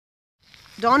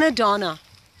Donna, Donna.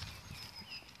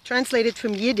 Translated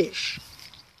from Yiddish.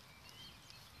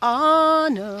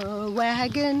 On a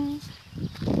wagon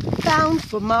bound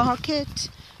for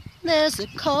market, there's a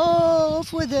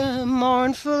calf with a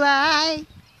mournful eye.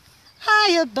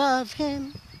 High above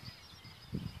him,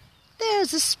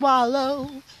 there's a swallow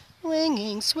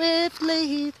winging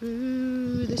swiftly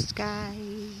through the sky.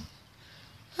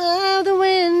 Oh, the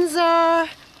winds are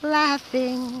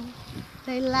laughing,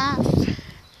 they laugh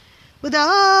with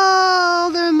all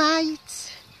their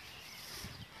might.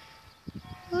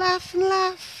 Laugh and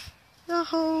laugh the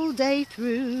whole day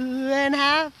through and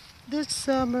half the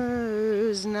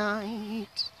summer's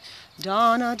night.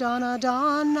 Donna, Donna,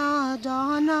 Donna,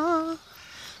 Donna,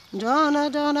 Donna,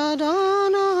 Donna,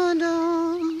 Donna,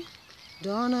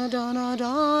 Donna, Donna, Donna,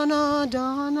 Donna,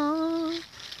 Donna,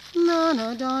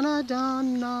 Donna, Donna,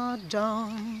 Donna,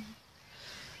 Donna.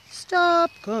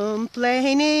 Stop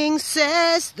complaining,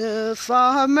 says the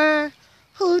farmer.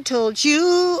 Who told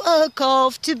you a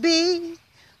calf to be?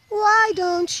 Why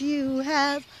don't you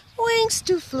have wings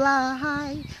to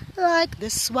fly like the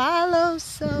swallow,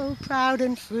 so proud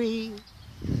and free?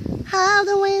 How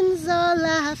the winds are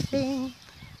laughing,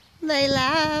 they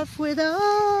laugh with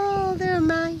all their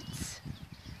might.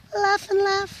 Laugh and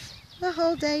laugh the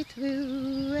whole day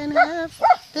through and half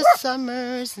the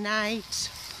summer's night.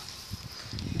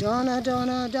 Donna,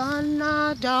 Donna,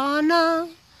 Donna, Donna,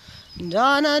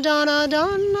 Donna, Donna, Donna,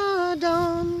 Donna,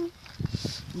 Donna,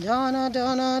 Donna, Donna,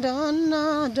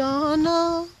 Donna, Donna,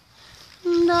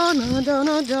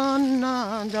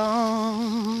 Donna, Donna,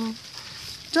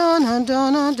 Donna, Donna,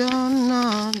 Donna,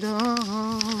 Donna,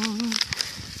 Donna.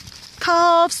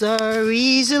 Calves are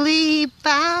easily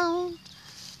bound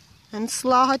and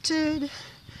slaughtered,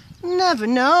 never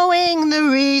knowing the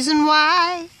reason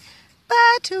why.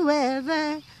 But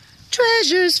whoever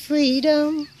treasures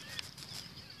freedom,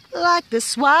 like the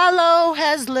swallow,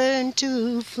 has learned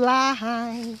to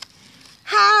fly.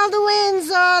 How the winds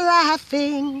are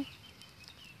laughing,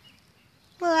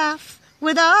 laugh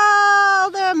with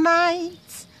all their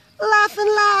might. Laugh and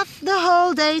laugh the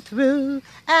whole day through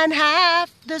and half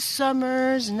the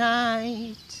summer's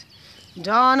night.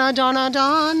 Donna, Donna,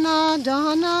 Donna,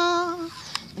 Donna,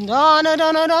 Donna,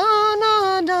 Donna, Donna,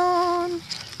 Donna,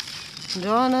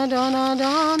 Donna, Donna,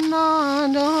 Donna,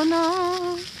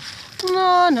 Donna,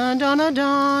 Donna, Donna,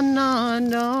 Donna,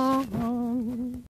 Donna.